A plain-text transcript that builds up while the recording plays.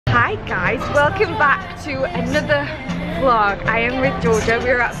Hi guys, welcome back to another vlog. I am with Georgia.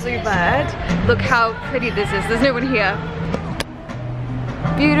 We're at Bluebird. Look how pretty this is. There's no one here.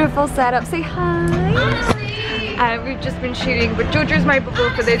 Beautiful setup. Say hi. We've just been shooting, but Georgia's my bubble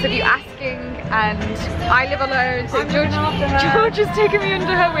for those of you asking, and I live alone, so Georgia's taking me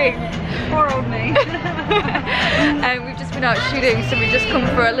under her wing. Poor old me. And we've just been out shooting, so we just come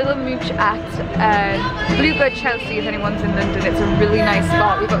for a little mooch at Bluebird Chelsea. If anyone's in London, it's a really nice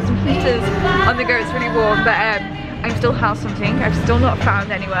spot. We've got some heaters on the go, it's really warm, but I'm still house hunting. I've still not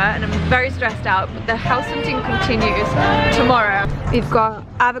found anywhere and I'm very stressed out, but the house hunting continues tomorrow. We've got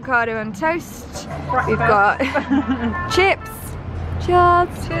avocado and toast. We've got chips.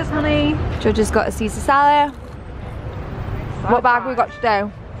 Cheers. Cheers, honey. Georgia's got a Caesar salad. What bag we got today?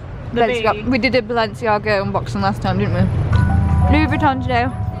 We did a Balenciaga unboxing last time, didn't we? Louis Vuitton today.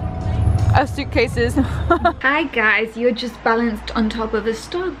 Our suitcases. Hi guys, you're just balanced on top of a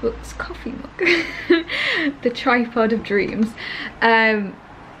Starbucks coffee mug. The tripod of dreams. I'm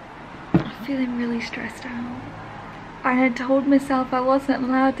feeling really stressed out. I had told myself I wasn't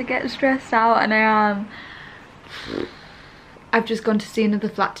allowed to get stressed out, and I am. I've just gone to see another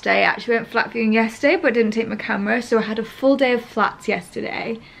flat today. I actually went flat viewing yesterday but didn't take my camera, so I had a full day of flats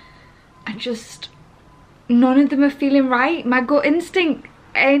yesterday. None of them are feeling right. My gut instinct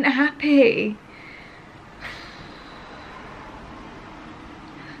ain't happy.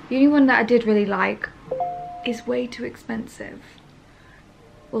 The only one that I did really like is way too expensive.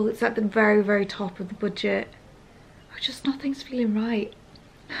 Well, it's at the very, very top of the budget. Just nothing's feeling right.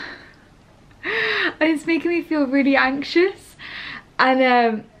 And it's making me feel really anxious.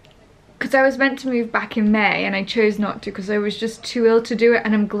 And because I was meant to move back in May and I chose not to because I was just too ill to do it,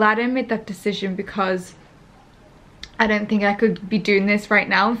 and I'm glad I made that decision because I don't think I could be doing this right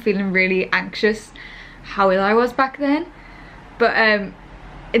now. I'm feeling really anxious how ill I was back then. But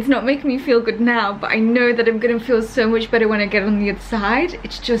it's not making me feel good now, but I know that I'm gonna feel so much better when I get on the other side.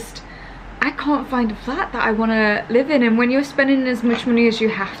 It's just, I can't find a flat that I wanna live in, and when you're spending as much money as you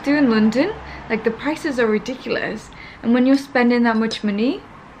have to in London, like the prices are ridiculous, and when you're spending that much money,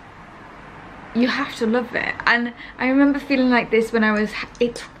 you have to love it. And I remember feeling like this when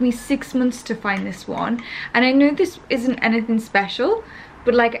it took me 6 months to find this one, and I know this isn't anything special,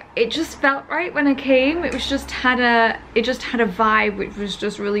 but like it just felt right when I came. It just had a vibe which was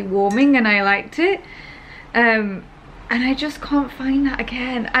just really warming, and I liked it. And I just can't find that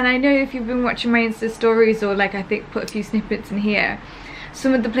again. And I know if you've been watching my Insta stories, or like I think put a few snippets in here,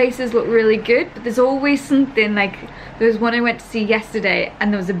 some of the places look really good, but there's always something. Like there was one I went to see yesterday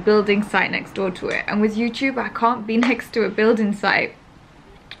and there was a building site next door to it, and with YouTube I can't be next to a building site.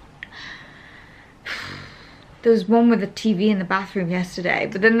 There was one with a TV in the bathroom yesterday,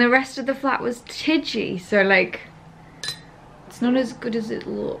 but then the rest of the flat was tidgy, so like it's not as good as it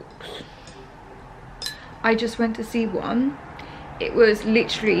looks. I just went to see one. It was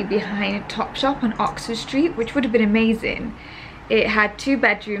literally behind Topshop on Oxford Street, which would have been amazing. It had 2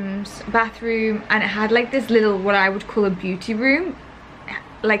 bedrooms, a bathroom, and it had like this little, what I would call a beauty room,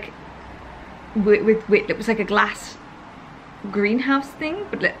 like with it was like a glass greenhouse thing,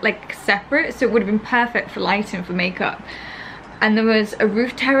 but like separate, so it would have been perfect for lighting, for makeup. And there was a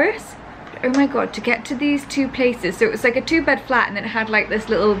roof terrace. Oh my god, to get to these 2 places, so it was like a 2-bed flat, and then it had like this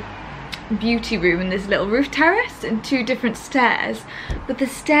little beauty room and this little roof terrace and 2 different stairs. But the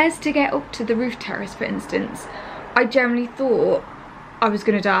stairs to get up to the roof terrace, for instance, I generally thought I was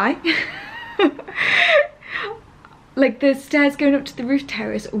gonna die. Like the stairs going up to the roof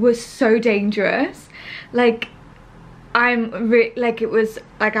terrace was so dangerous. Like it was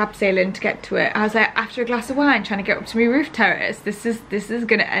like abseiling to get to it. I was like, after a glass of wine trying to get up to my roof terrace, this is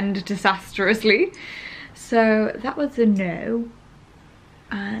gonna end disastrously. So that was a no.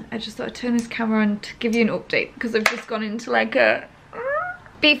 And I just thought I'd turn this camera on to give you an update, because I've just gone into like a...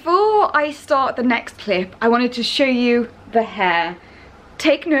 Before I start the next clip, I wanted to show you the hair.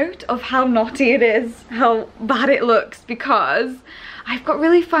 Take note of how knotty it is, how bad it looks, because I've got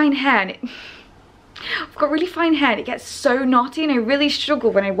really fine hair, and it gets so knotty, and I really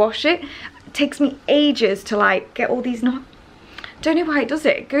struggle when I wash it. It takes me ages to like get all these knots. Don't know why it does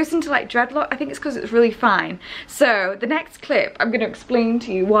it. It goes into like dreadlock. I think it's because it's really fine. So the next clip, I'm going to explain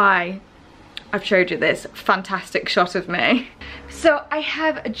to you why I've showed you this fantastic shot of me. So I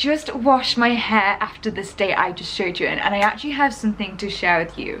have just washed my hair after this day I just showed you, and I actually have something to share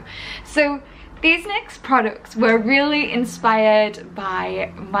with you. So these next products were really inspired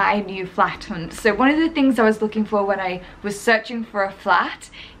by my new flat hunt. So one of the things I was looking for when I was searching for a flat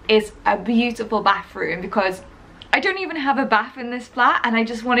is a beautiful bathroom, because I don't even have a bath in this flat, and I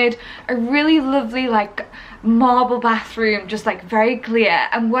just wanted a really lovely like marble bathroom, just like very clear.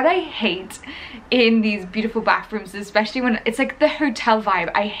 And what I hate in these beautiful bathrooms, especially when it's like the hotel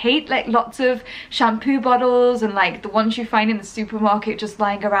vibe, I hate like lots of shampoo bottles and like the ones you find in the supermarket just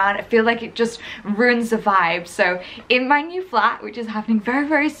lying around. I feel like it just ruins the vibe. So in my new flat, which is happening very,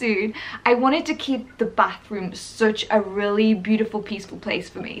 very soon, I wanted to keep the bathroom such a really beautiful, peaceful place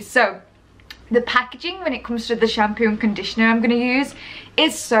for me. So the packaging when it comes to the shampoo and conditioner I'm going to use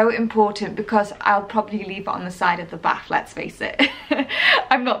is so important, because I'll probably leave it on the side of the bath, let's face it.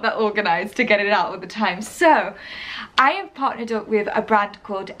 I'm not that organized to get it out all the time. So I have partnered up with a brand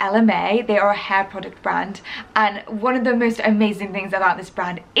called LMA. They are a hair product brand, and one of the most amazing things about this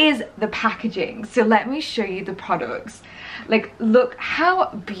brand is the packaging. So let me show you the products. Like, look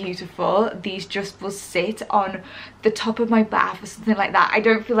how beautiful these just will sit on the top of my bath or something like that. I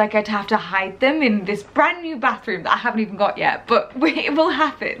don't feel like I'd have to hide them in this brand new bathroom that I haven't even got yet, but it will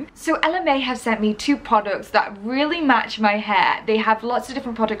happen. So LMA have sent me 2 products that really match my hair. They have lots of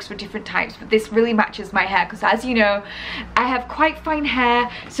different products for different types, but this really matches my hair because, as you know, I have quite fine hair.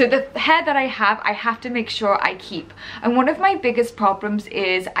 So the hair that I have to make sure I keep. And one of my biggest problems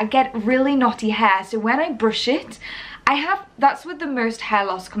is I get really knotty hair. So when I brush it, that's where the most hair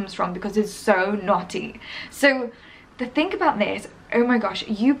loss comes from, because it's so knotty. So the thing about this, oh my gosh,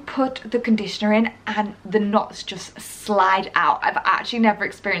 you put the conditioner in and the knots just slide out. I've actually never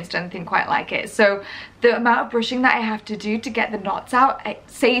experienced anything quite like it. So the amount of brushing that I have to do to get the knots out, A,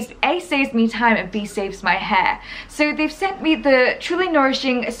 saves me time, and B, saves my hair. So they've sent me the Truly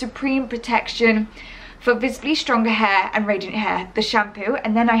Nourishing Supreme Protection for visibly stronger hair and radiant hair, the shampoo,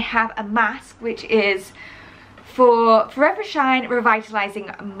 and then I have a mask, which is for Forever Shine Revitalizing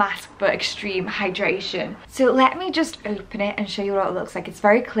Mask for Extreme Hydration. So let me just open it and show you what it looks like. It's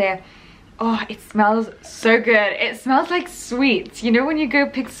very clear. Oh, it smells so good. It smells like sweets. You know when you go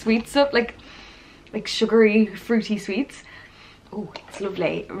pick sweets up, like sugary, fruity sweets? Oh, it's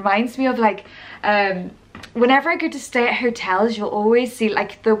lovely. It reminds me of like, whenever I go to stay at hotels, you'll always see,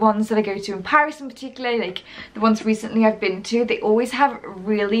 like the ones that I go to in Paris in particular, like the ones recently I've been to, they always have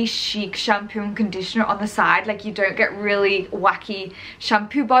really chic shampoo and conditioner on the side. Like, you don't get really wacky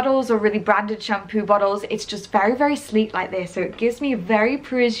shampoo bottles or really branded shampoo bottles. It's just very, very sleek like this. So it gives me very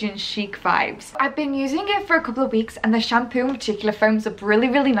Parisian chic vibes. I've been using it for a couple of weeks, and the shampoo in particular foams up really,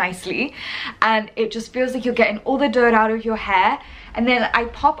 really nicely, and it just feels like you're getting all the dirt out of your hair. And then I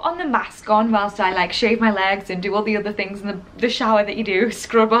pop on the mask on whilst I like shave my legs and do all the other things in the shower that you do,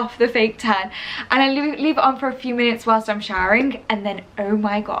 scrub off the fake tan, and I leave it on for a few minutes whilst I'm showering, and then oh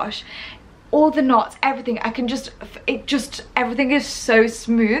my gosh, all the knots, everything, everything is so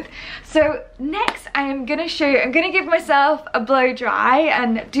smooth. So next I am gonna show you, I'm gonna give myself a blow dry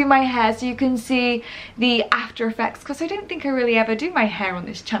and do my hair so you can see the after effects, because I don't think I really ever do my hair on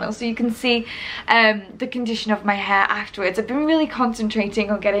this channel, so you can see the condition of my hair afterwards. I've been really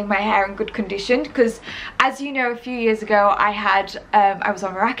concentrating on getting my hair in good condition, because as you know, a few years ago I was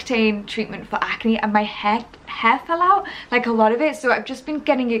on Roaccutane treatment for acne, and my hair fell out, like a lot of it. So I've just been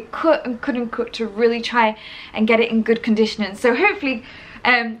getting it cut and cut to really try and get it in good condition. And so hopefully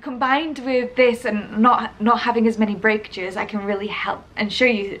combined with this and not having as many breakages, I can really help and show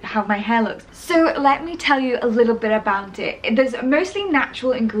you how my hair looks. So let me tell you a little bit about it. There's mostly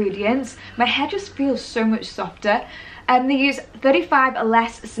natural ingredients. My hair just feels so much softer, and they use 35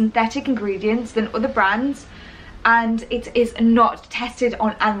 less synthetic ingredients than other brands, and it is not tested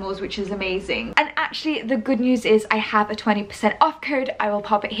on animals, which is amazing. And actually the good news is I have a 20% off code. I will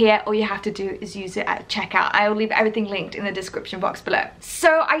pop it here. All you have to do is use it at checkout. I will leave everything linked in the description box below.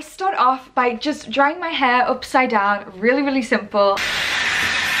 So I start off by just drying my hair upside down, really, really simple.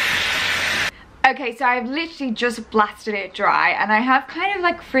 Okay, so I've literally just blasted it dry, and I have kind of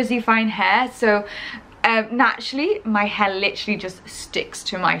like frizzy fine hair, so naturally my hair literally just sticks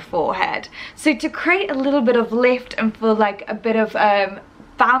to my forehead. So to create a little bit of lift and for like a bit of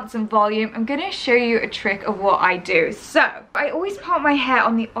bounce and volume, I'm gonna show you a trick of what I do. So I always part my hair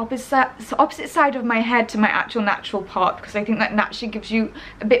on the opposite side of my head to my actual natural part, because I think that naturally gives you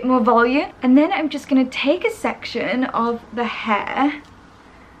a bit more volume. And then I'm just gonna take a section of the hair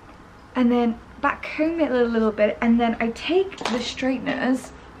and then back comb it a little bit, and then I take the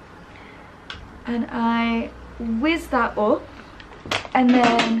straighteners and I whiz that up, and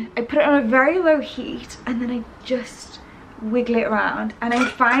then I put it on a very low heat, and then I just wiggle it around. And I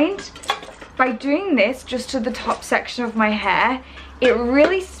find by doing this just to the top section of my hair, it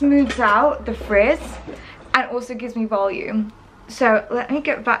really smooths out the frizz and also gives me volume. So let me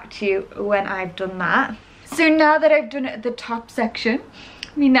get back to you when I've done that. So now that I've done it at the top section,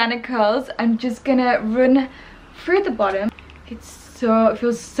 me nana curls, I'm just gonna run through the bottom. It's it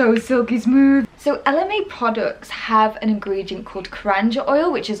feels so silky smooth. So LMA products have an ingredient called Karanja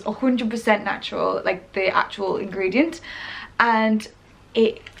oil, which is 100% natural, like the actual ingredient, and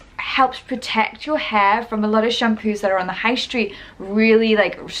it helps protect your hair from a lot of shampoos that are on the high street, really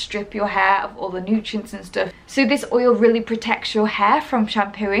like strip your hair of all the nutrients and stuff. So this oil really protects your hair from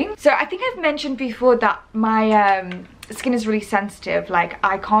shampooing. So I think I've mentioned before that my skin is really sensitive. Like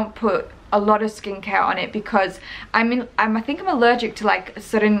I can't put a lot of skincare on it because I think I'm allergic to like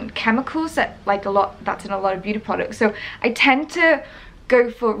certain chemicals that that's in a lot of beauty products. So I tend to go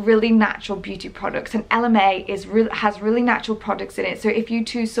for really natural beauty products, and LMA has really natural products in it. So if you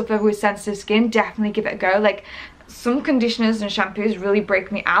too suffer with sensitive skin, definitely give it a go. Like some conditioners and shampoos really break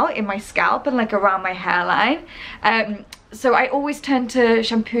me out in my scalp and like around my hairline. So I always turn to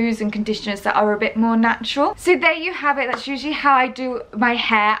shampoos and conditioners that are a bit more natural. So there you have it. That's usually how I do my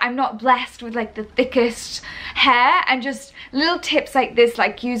hair. I'm not blessed with like the thickest hair, and just little tips like this,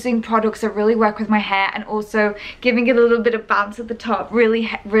 like using products that really work with my hair and also giving it a little bit of bounce at the top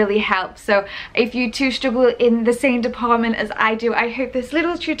really helps. So if you too struggle in the same department as I do, I hope this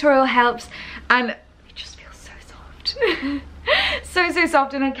little tutorial helps, and it just feels so soft. so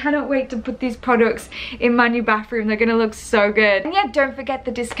soft, and I cannot wait to put these products in my new bathroom. They're gonna look so good. And yeah, don't forget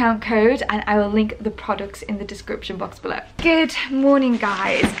the discount code, and I will link the products in the description box below. Good morning,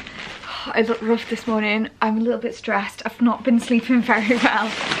 guys. I look rough this morning. I'm a little bit stressed. I've not been sleeping very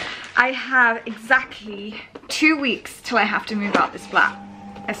well. I have exactly 2 weeks till I have to move out this flat.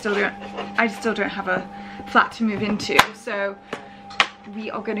 I still don't have a flat to move into, so we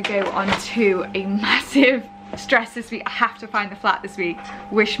are gonna go on to a massive stress this week. I have to find the flat this week.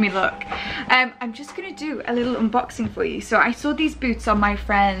 Wish me luck. I'm just gonna do a little unboxing for you. So I saw these boots on my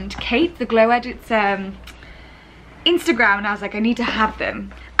friend Kate, the Glow Edits Instagram, and I was like, I need to have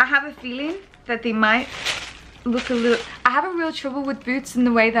them. I have a feeling that they might look a little... I have a real trouble with boots in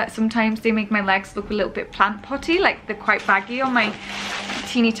the way that sometimes they make my legs look a little bit plant potty, like they're quite baggy on my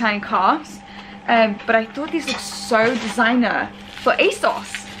teeny tiny calves. But I thought these looked so designer for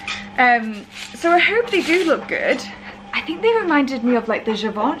ASOS. So I hope they do look good. I think they reminded me of like the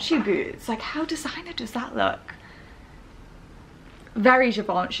Givenchy boots. Like, how designer does that look? Very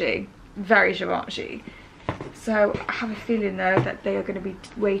Givenchy, very Givenchy. So I have a feeling though that they are going to be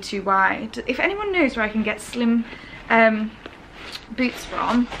way too wide. If anyone knows where I can get slim boots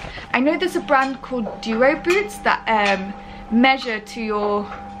from, I know there's a brand called Duo boots that measure to your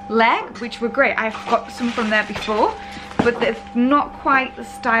leg, which were great. I've got some from there before, but they're not quite the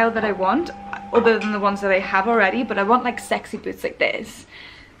style that I want, other than the ones that I have already. But I want like sexy boots like this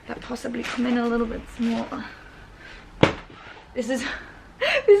that possibly come in a little bit smaller. This is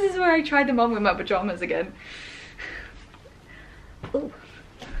where I tried them on with my pajamas again. Oh,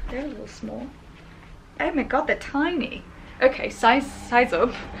 they're a little small. Oh my god, they're tiny. Okay, size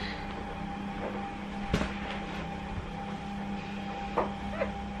up.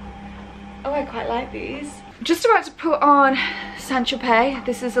 Oh, I quite like these. Just about to put on Saint Tropez.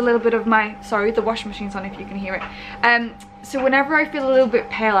 This is a little bit of my, sorry, the washing machine's on if you can hear it. So whenever I feel a little bit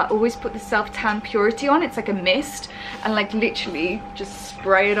pale, I always put the Self Tan Purity on. It's like a mist, and like literally just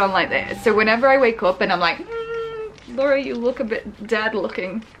spray it on like this. So whenever I wake up and I'm like, Laura, you look a bit dead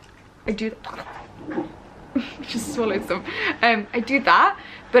looking, I do that. Just swallowed some. I do that,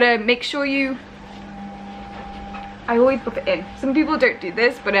 but make sure you, I always put it in. Some people don't do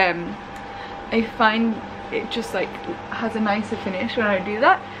this, but I find it just like has a nicer finish when I do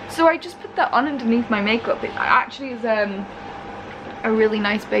that. So I just put that on underneath my makeup. It actually is a really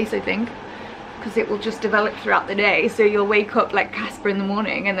nice base, I think, because it will just develop throughout the day. So you'll wake up like Casper in the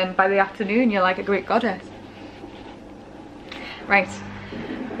morning, and then by the afternoon you're like a Greek goddess. Right,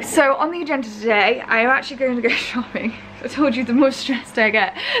 so on the agenda today, I am actually going to go shopping. I told you the more stressed I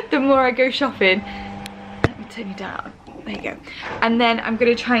get, the more I go shopping. Let me turn you down. There you go. And then I'm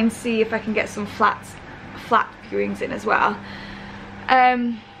going to try and see if I can get some flat viewings in as well.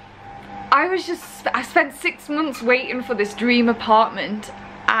 I spent 6 months waiting for this dream apartment,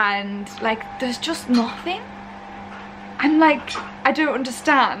 and like there's just nothing. I'm like, I don't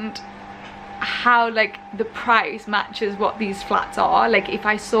understand how like the price matches what these flats are. Like if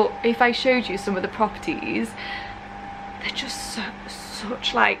I showed you some of the properties, they're just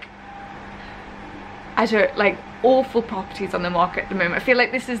such like, I don't like, awful properties on the market at the moment. I feel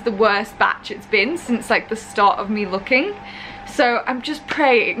like this is the worst batch it's been since like the start of me looking. So I'm just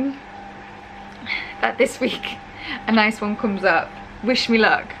praying that this week a nice one comes up. Wish me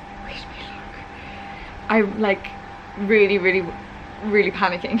luck. Wish me luck. I like really really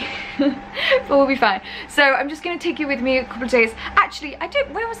panicking. But we'll be fine. So I'm just going to take you with me a couple of days. Actually, I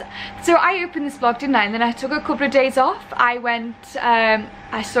did, where was it? So I opened this vlog, didn't I? And then I took a couple of days off. I went,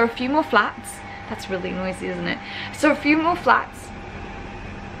 I saw a few more flats. That's really noisy, isn't it? So a few more flats.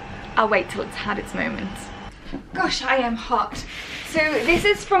 I'll wait till it's had its moment. Gosh, I am hot. So this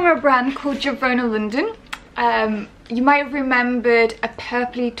is from a brand called Giovanna London. You might have remembered a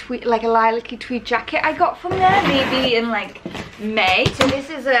purpley tweed, like a lilac-y tweed jacket I got from there maybe in like May. So this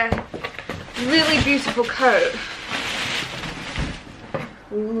is a really beautiful coat.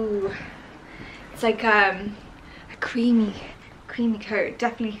 Ooh, it's like a creamy coat.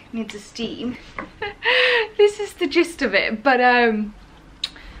 Definitely needs a steam. This is the gist of it, but I'm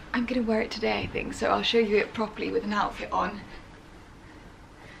gonna wear it today, I think, so I'll show you it properly with an outfit on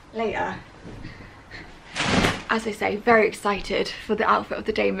later. As I say, very excited for the outfit of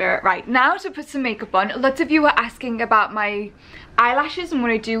the day. Right, now to put some makeup on. Lots of you were asking about my eyelashes and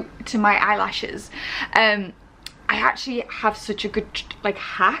what I do to my eyelashes. I actually have such a good like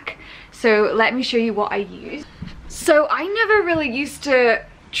hack, so let me show you what I use. So I never really used to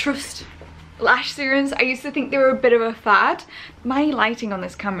trust lash serums. I used to think they were a bit of a fad. My lighting on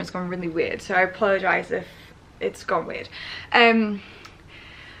this camera has gone really weird, so I apologize if it's gone weird.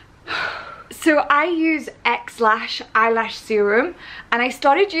 So I use X-Lash eyelash serum, and I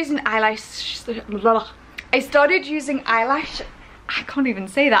started using I can't even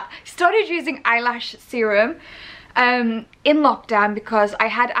say that. Started using eyelash serum in lockdown because I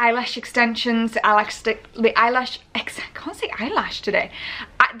had eyelash extensions. I can't say eyelash today.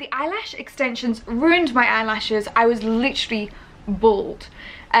 The eyelash extensions ruined my eyelashes. I was literally bald.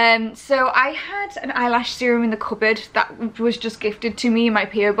 So I had an eyelash serum in the cupboard that was just gifted to me in my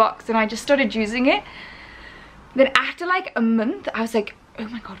PO box, and I just started using it. Then after like a month, I was like, oh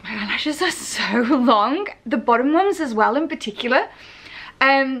my god, my eyelashes are so long, the bottom ones as well in particular.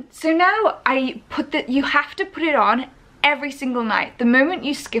 So now you have to put it on every single night. The moment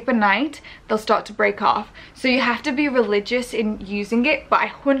you skip a night, they'll start to break off. So you have to be religious in using it, but I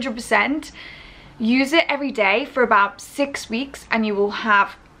 100% use it every day for about 6 weeks and you will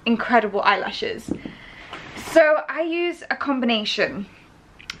have incredible eyelashes. So I use a combination.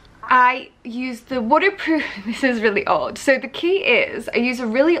 I use the waterproof, this is really old. So the key is I use a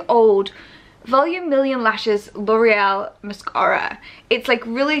really old Volume Million Lashes L'Oreal mascara. It's like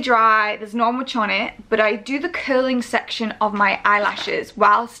really dry, there's not much on it, but I do the curling section of my eyelashes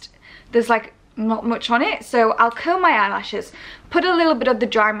whilst there's like not much on it. So I'll curl my eyelashes, put a little bit of the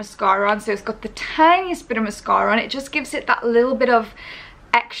dry mascara on, so it's got the tiniest bit of mascara on. It just gives it that little bit of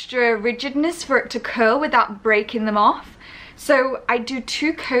extra rigidness for it to curl without breaking them off. So I do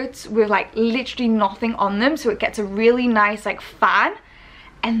 2 coats with like literally nothing on them, so it gets a really nice like fan.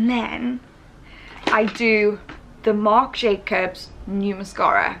 And then I do the Marc Jacobs new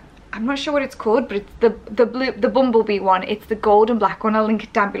mascara. I'm not sure what it's called, but it's the Bumblebee one. It's the gold and black one. I'll link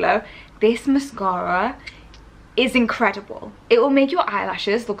it down below. This mascara is incredible. It will make your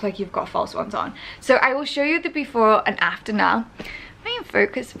eyelashes look like you've got false ones on. So I will show you the before and after now. Am I in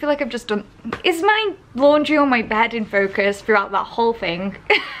focus? I feel like I've just done... Is my laundry on my bed in focus throughout that whole thing?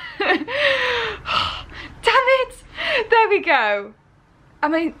 Damn it! There we go.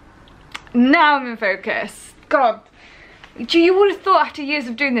 Now I'm in focus. God. You would have thought after years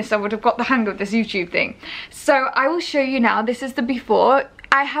of doing this I would have got the hang of this YouTube thing. So I will show you now. This is the before.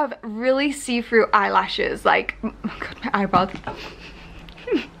 I have really see-through eyelashes. Like, oh god, my eyebrows.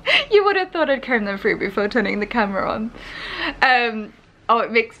 You would have thought I'd comb them through before turning the camera on. Oh,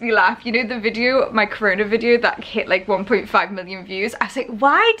 it makes me laugh. You know the video, my Corona video that hit like 1.5 million views? I was like,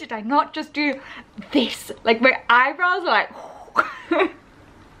 why did I not just do this? Like my eyebrows are like...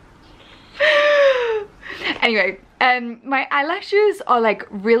 Anyway, my eyelashes are like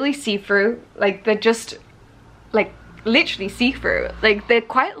really see-through. Like they're just like literally see-through. Like they're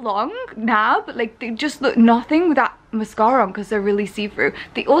quite long now, but like they just look nothing with that mascara on because they're really see-through.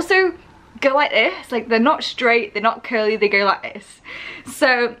 They also go like this. Like they're not straight, they're not curly, they go like this.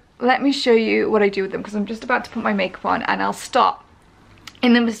 So let me show you what I do with them, because I'm just about to put my makeup on and I'll stop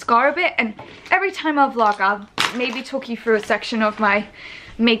in the mascara bit, and every time I'll vlog I'll maybe talk you through a section of my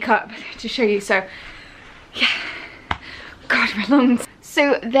makeup to show you. So yeah, god, my lungs.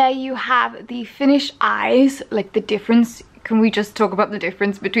 So there you have the finished eyes, like the difference. Can we just talk about the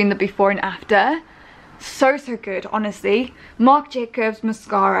difference between the before and after? So good, honestly. Marc Jacobs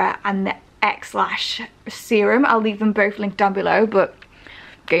mascara and the X-Lash serum, I'll leave them both linked down below, but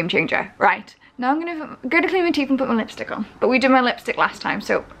game changer. Right, now I'm gonna go to clean my teeth and put my lipstick on, but we did my lipstick last time,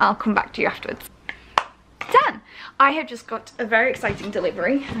 so I'll come back to you afterwards. Done! I have just got a very exciting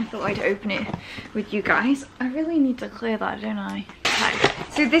delivery and I thought I'd open it with you guys. I really need to clear that, don't I?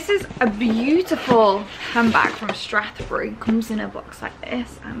 outside. So this is a beautiful handbag from Strathbury. It comes in a box like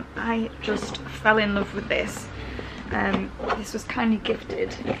this, and I just fell in love with this. This was kindly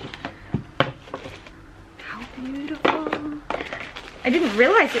gifted. How beautiful. I didn't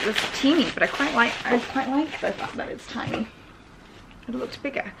realise it was teeny, but I quite like the fact that it's tiny. It looked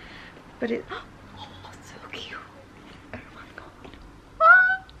bigger, but it, oh, so cute. Oh my god.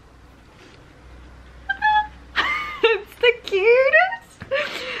 It's the cutest.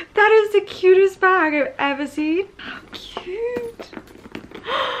 That is the cutest bag I've ever seen. How cute.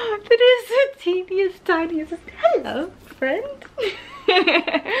 That is the teeniest, tiniest. Hello, friend.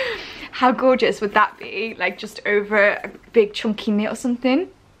 How gorgeous would that be? Like just over a big chunky knit or something.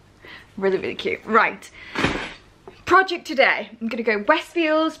 Really, really cute. Right. Project today. I'm gonna go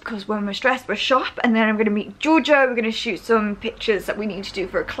Westfields because when we're stressed, we're shop, and then I'm gonna meet Georgia. We're gonna shoot some pictures that we need to do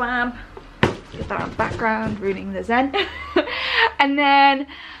for a clam. Get that on background, ruining the zen. And then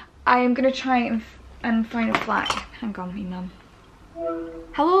I am gonna try and find a flat. Hang on, me mum.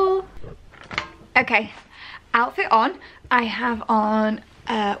 Hello. Okay, outfit on. I have on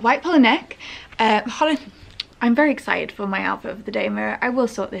white polo neck. Holland. I'm very excited for my outfit of the day mirror. I will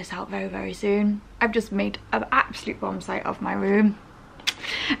sort this out very, very soon. I've just made an absolute bomb site of my room.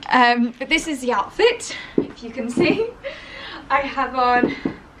 But this is the outfit, if you can see. I have on,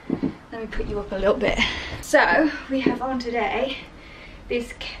 let me put you up a little bit. So we have on today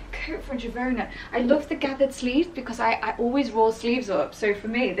this coat from Giverna. I love the gathered sleeves because I always roll sleeves up. So for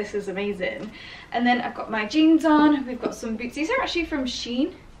me, this is amazing. And then I've got my jeans on. We've got some boots. These are actually from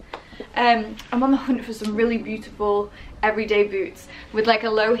Shein. I'm on the hunt for some really beautiful everyday boots with like a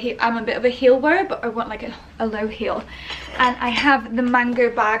low heel. I'm a bit of a heel wearer, but I want like a low heel. And I have the mango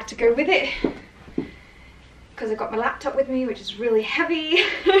bag to go with it because I've got my laptop with me, which is really heavy.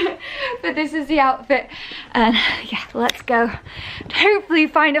 But this is the outfit, and yeah, let's go hopefully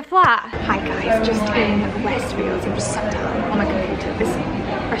find a flat. Hi guys, just in Westfields. I'm just sat down on my computer. This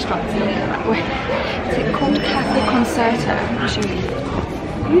restaurant's in that way. Is it called Cafe Concerto? I'll show you.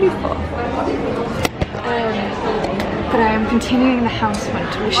 Beautiful. But I am continuing the house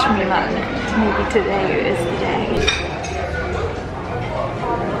hunt to wish me luck. Maybe today is the day.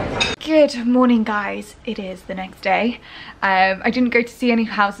 Good morning guys, it is the next day. I didn't go to see any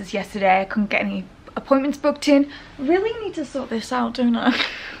houses yesterday. I couldn't get any appointments booked in. Really need to sort this out, don't I?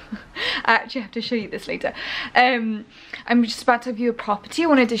 I actually have to show you this later. I'm just about to view a property. I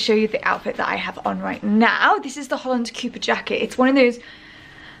wanted to show you the outfit that I have on right now. This is the Holland Cooper jacket. It's one of those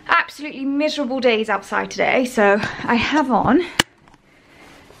absolutely miserable days outside today, so I have on,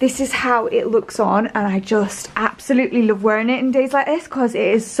 this is how it looks on, and I just absolutely love wearing it in days like this because it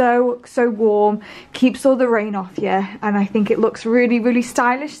is so warm, keeps all the rain off you, and I think it looks really, really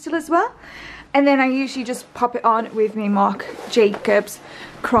stylish still as well. And then I usually just pop it on with my Marc Jacobs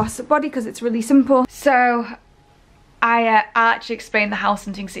crossbody because it's really simple. So I'll actually explain the house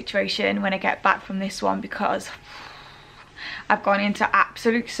hunting situation when I get back from this one because I've gone into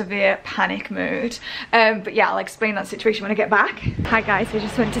absolute severe panic mode. But yeah, I'll explain that situation when I get back. Hi guys, I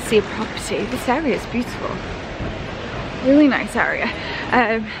just went to see a property. This area is beautiful. Really nice area.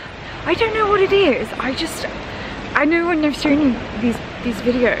 I don't know what it is. I know when I've shown you these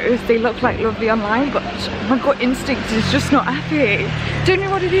videos, they look like lovely online, but my gut instinct is just not happy. Don't know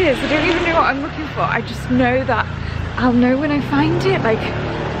what it is. I don't even know what I'm looking for. I just know that I'll know when I find it. Like,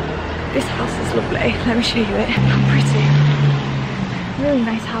 this house is lovely. Let me show you it. How pretty. Really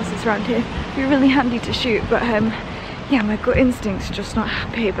nice houses around here. Be really handy to shoot, but yeah, my gut instinct's just not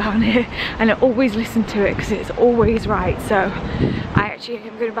happy about it, and I always listen to it because it's always right. So I actually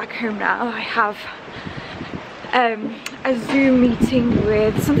am going back home now. I have a Zoom meeting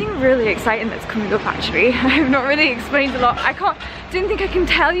with something really exciting that's coming up actually. I have not really explained a lot. Don't think I can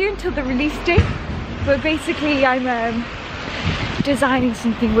tell you until the release date, but basically I'm designing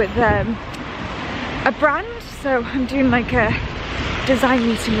something with a brand, so I'm doing like a design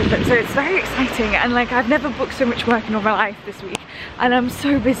meeting with them, so it's very exciting, and like I've never booked so much work in all my life this week, and I'm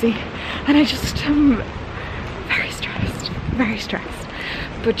so busy, and I just am very stressed.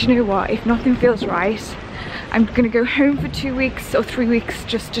 But you know what, if nothing feels right, I'm gonna go home for 2 weeks or 3 weeks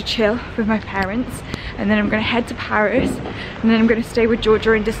just to chill with my parents, and then I'm gonna head to Paris, and then I'm gonna stay with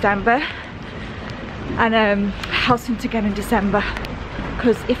Georgia in December, and house hunt again in December,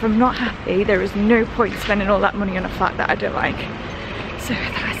 because if I'm not happy, there is no point spending all that money on a flat that I don't like. So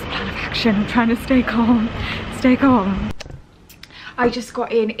that is the plan of action. I'm trying to stay calm, I just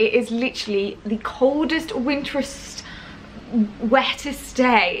got in. It is literally the coldest, winterest, wettest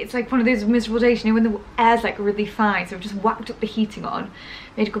day. It's like one of those miserable days, you know, when the air's like really fine. So I've just whacked up the heating on,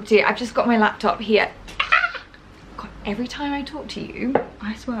 made a cup of tea. I've just got my laptop here. Got every time I talk to you,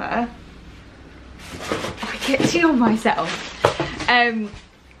 I swear, I get tea on myself. I'm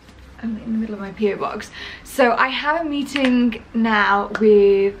in the middle of my PO box. So I have a meeting now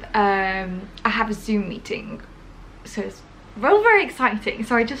with, I have a Zoom meeting. So it's very exciting.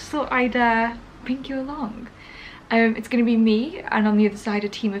 So I just thought I'd bring you along. It's gonna be me and on the other side a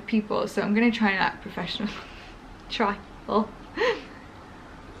team of people. So I'm gonna try and act professional. Try. Well.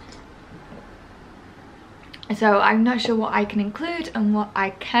 So I'm not sure what I can include and what I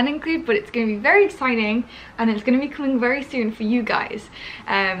can include, but it's going to be very exciting and it's going to be coming very soon for you guys.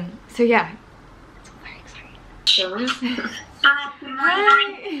 So yeah, it's all very exciting. Sure. Hi, good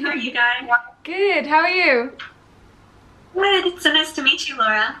morning. How are you guys? Good, how are you? Good, it's so nice to meet you,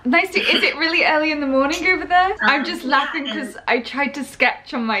 Laura. Nice to, is it really early in the morning over there? I'm just laughing yeah, because I tried to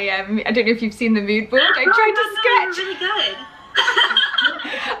sketch on my, I don't know if you've seen the mood board, I tried to sketch. You're really good.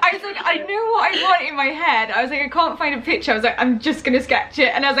 I was like, I know what I want in my head. I was like, I can't find a picture. I was like, I'm just gonna sketch it.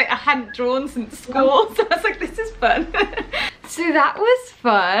 And I was like, I hadn't drawn since school. So I was like, this is fun. So that was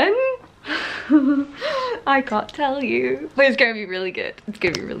fun. I can't tell you. But it's gonna be really good. It's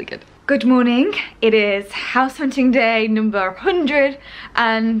gonna be really good. Good morning. It is house hunting day number 100.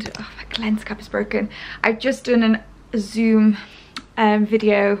 And oh, my lens cap is broken. I've just done a Zoom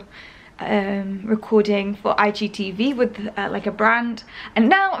video recording for IGTV with like a brand, and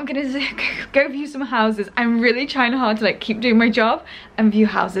now I'm gonna go view some houses. I'm really trying hard to like keep doing my job and view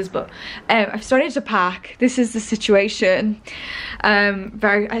houses, but I've started to pack. This is the situation.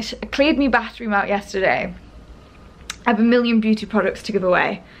 I cleared my bathroom out yesterday. I have a million beauty products to give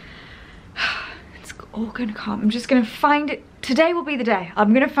away. It's all gonna come. I'm just gonna find it. Today will be the day.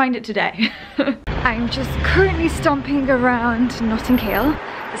 I'm gonna find it today. I'm just currently stomping around Notting Hill.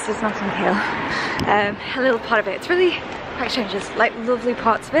 This is Notting Hill. A little part of it. It's really quite strange. There's like lovely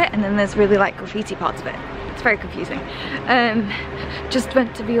parts of it, and then there's really like graffiti parts of it. It's very confusing. Just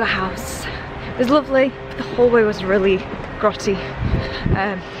went to view a house. It was lovely, but the hallway was really grotty.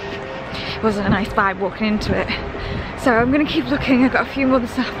 It wasn't a nice vibe walking into it. So I'm gonna keep looking. I've got a few more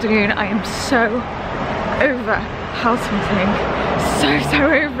this afternoon. I am so over house hunting. So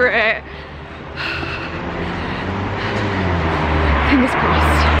over it. Fingers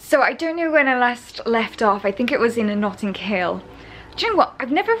crossed. So I don't know when I last left off. I think it was in Notting Hill. Do you know what? I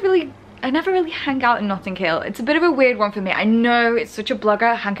never really hang out in Notting Hill. It's a bit of a weird one for me. I know it's such a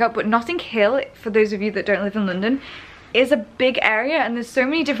blogger hangout, but Notting Hill, for those of you that don't live in London, is a big area and there's so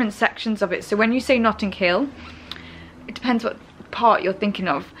many different sections of it. So when you say Notting Hill, it depends what part you're thinking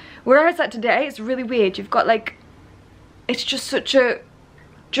of. Where I was at today, it's really weird. You've got like, it's just such a,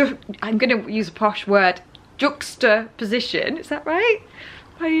 I'm gonna use a posh word, juxtaposition. Is that right?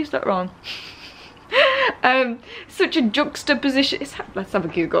 I used that wrong. Such a juxtaposition. Let's have a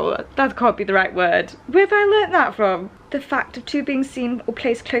Google. That can't be the right word. Where have I learnt that from? The fact of two being seen or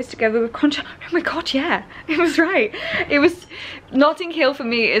placed close together with contrast. Oh my god, yeah, it was right. It was, Notting Hill for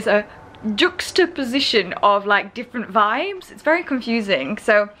me is a juxtaposition of like different vibes. It's very confusing.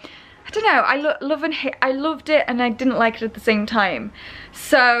 So I don't know. I love and hate. I loved it and I didn't like it at the same time.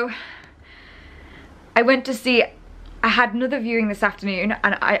 So I went to see. I had another viewing this afternoon,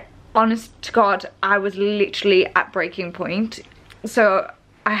 and honest to God, I was literally at breaking point. So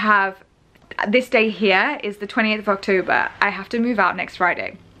I have, this day here is the 28th of October. I have to move out next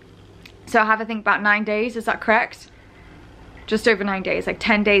Friday. So I have, I think, about 9 days, is that correct? Just over 9 days, like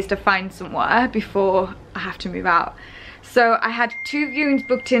 10 days to find somewhere before I have to move out. So I had 2 viewings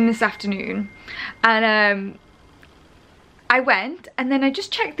booked in this afternoon, and I went, and then I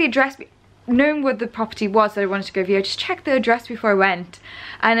just checked the address. Knowing what the property was that I wanted to go view, I just checked the address before I went,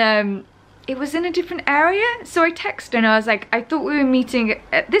 and it was in a different area. So I texted her and I was like, I thought we were meeting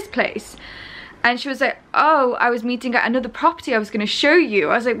at this place. And she was like, oh, I was meeting at another property I was going to show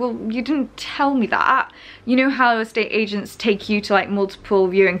you. I was like, well, you didn't tell me that. You know how estate agents take you to like multiple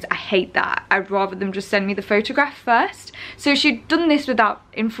viewings? I hate that. I'd rather them just send me the photograph first. So she'd done this without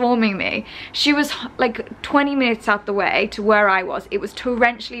informing me. She was like 20 minutes out the way to where I was. It was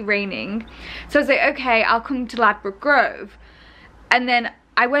torrentially raining. So I was like, okay, I'll come to Ladbroke Grove. And then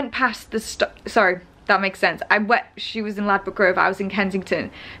I went past the sorry. That makes sense. She was in Ladbroke Grove, I was in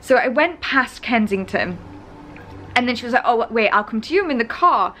Kensington. So I went past Kensington, and then she was like, oh wait, I'll come to you, I'm in the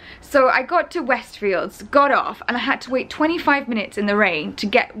car. So I got to Westfields, got off, and I had to wait 25 minutes in the rain to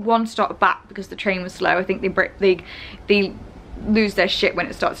get one stop back because the train was slow. I think they lose their shit when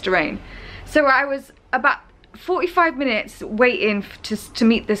it starts to rain. So I was about 45 minutes waiting to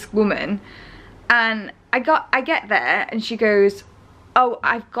meet this woman, and I get there and she goes, oh,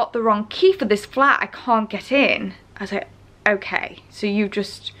 I've got the wrong key for this flat, I can't get in. I was like, okay, so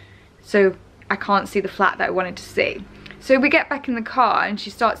I can't see the flat that I wanted to see. So we get back in the car and she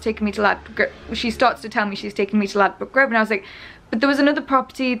starts taking me to Ladbroke Grove. She starts to tell me she's taking me to Ladbroke Grove, and I was like, but there was another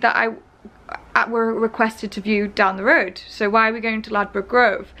property that were requested to view down the road, so why are we going to Ladbroke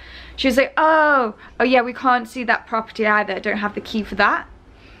Grove? She was like, oh yeah, we can't see that property either, I don't have the key for that,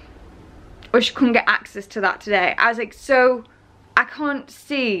 or she couldn't get access to that today. I was like, so I can't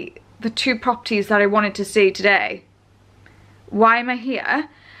see the 2 properties that I wanted to see today, why am I here?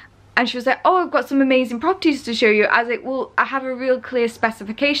 And she was like, oh, I've got some amazing properties to show you. I was like, well, I have a real clear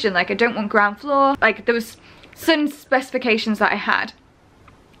specification, like I don't want ground floor, like there was certain specifications that I had.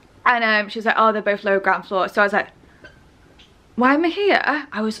 And she was like, oh, they're both low ground floor. So I was like, why am I here?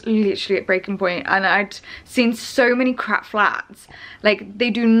 I was literally at breaking point, and I'd seen so many crap flats. Like,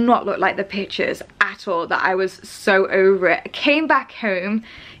 they do not look like the pictures at all, that I was so over it. I came back home,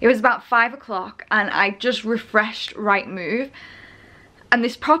 it was about 5 o'clock, and I just refreshed Rightmove, and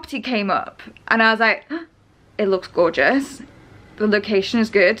this property came up, and I was like, oh, it looks gorgeous, the location is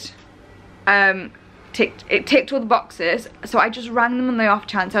good, it ticked all the boxes. So I just rang them on the off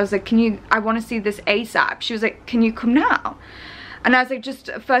chance. I was like, I want to see this ASAP. She was like, can you come now? And I was like,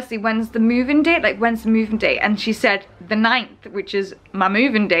 just firstly, when's the move-in date? Like, when's the move-in date? And she said the 9th, which is my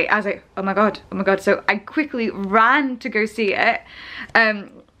move-in date. I was like, oh my god. So I quickly ran to go see it,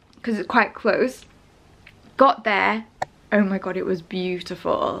 because it's quite close. Got there, oh my god, it was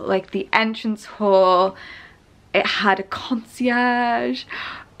beautiful. Like, the entrance hall, it had a concierge,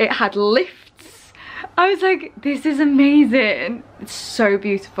 it had lifts. I was like, this is amazing. It's so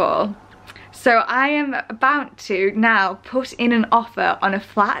beautiful. So I am about to now put in an offer on a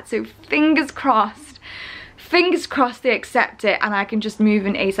flat, so fingers crossed they accept it and I can just move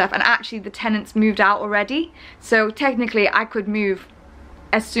in ASAP. And actually the tenants moved out already, so technically I could move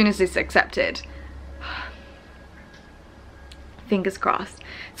as soon as it's accepted. Fingers crossed.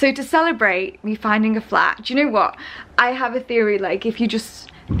 So to celebrate me finding a flat, do you know what? I have a theory, like, if you just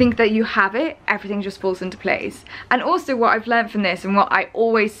think that you have it, everything just falls into place. And also what I've learned from this, and what I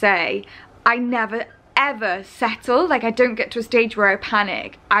always say, I never ever settle. Like, I don't get to a stage where I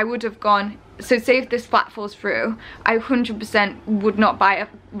panic. I would have gone, so say if this flat falls through, I 100% would not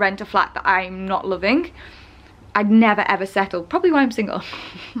rent a flat that I'm not loving. I'd never ever settle, probably why I'm single.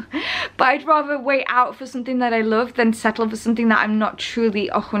 But I'd rather wait out for something that I love than settle for something that I'm not truly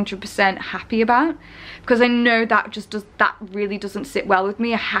 100% happy about, because I know that that really doesn't sit well with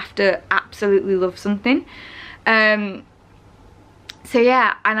me. I have to absolutely love something. So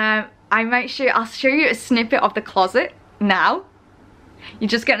yeah, and I'll show you a snippet of the closet now. You're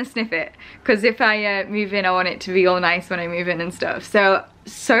just gonna sniff it, because if I move in, I want it to be all nice when I move in and stuff. So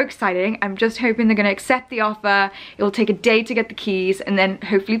exciting. I'm just hoping they're gonna accept the offer. It will take a day to get the keys, and then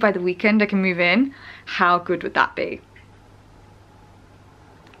hopefully by the weekend I can move in. How good would that be?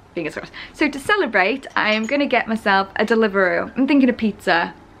 Fingers crossed. So to celebrate, I am gonna get myself a Deliveroo. I'm thinking a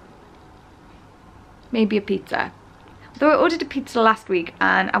pizza. Maybe a pizza. Though I ordered a pizza last week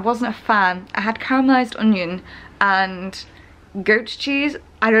and I wasn't a fan. I had caramelized onion and goat cheese.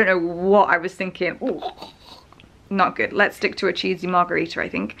 I don't know what I was thinking. Ooh, not good. Let's stick to a cheesy margarita, I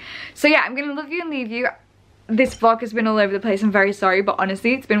think. So yeah, I'm gonna love you and leave you. This vlog has been all over the place. I'm very sorry, but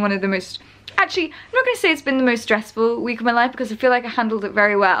honestly, it's been one of the most, actually, I'm not gonna say it's been the most stressful week of my life, because I feel like I handled it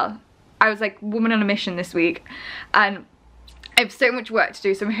very well. I was like woman on a mission this week, and I have so much work to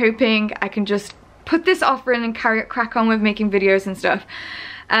do, so I'm hoping I can just put this offer in and crack on with making videos and stuff.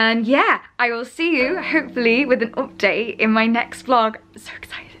 And yeah, I will see you hopefully with an update in my next vlog. I'm so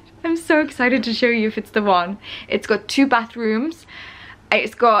excited. I'm so excited to show you if it's the one. It's got 2 bathrooms.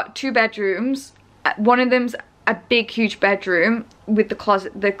 It's got 2 bedrooms. One of them's a big, huge bedroom with the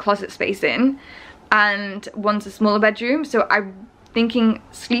closet space in, and one's a smaller bedroom. So I'm thinking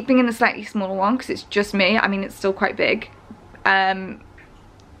sleeping in the slightly smaller one because it's just me. I mean, it's still quite big.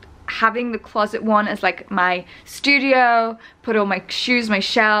 Having the closet one as like my studio, put all my shoes, my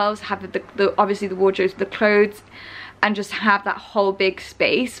shelves, have obviously the wardrobes, the clothes, and just have that whole big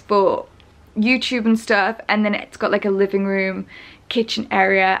space for YouTube and stuff. And then it's got like a living room, kitchen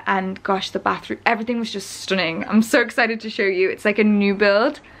area, and gosh, the bathroom, everything was just stunning. I'm so excited to show you. It's like a new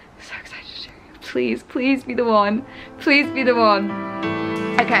build. I'm so excited to show you. Please, please be the one. Please be the one.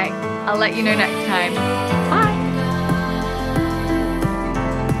 Okay, I'll let you know next time.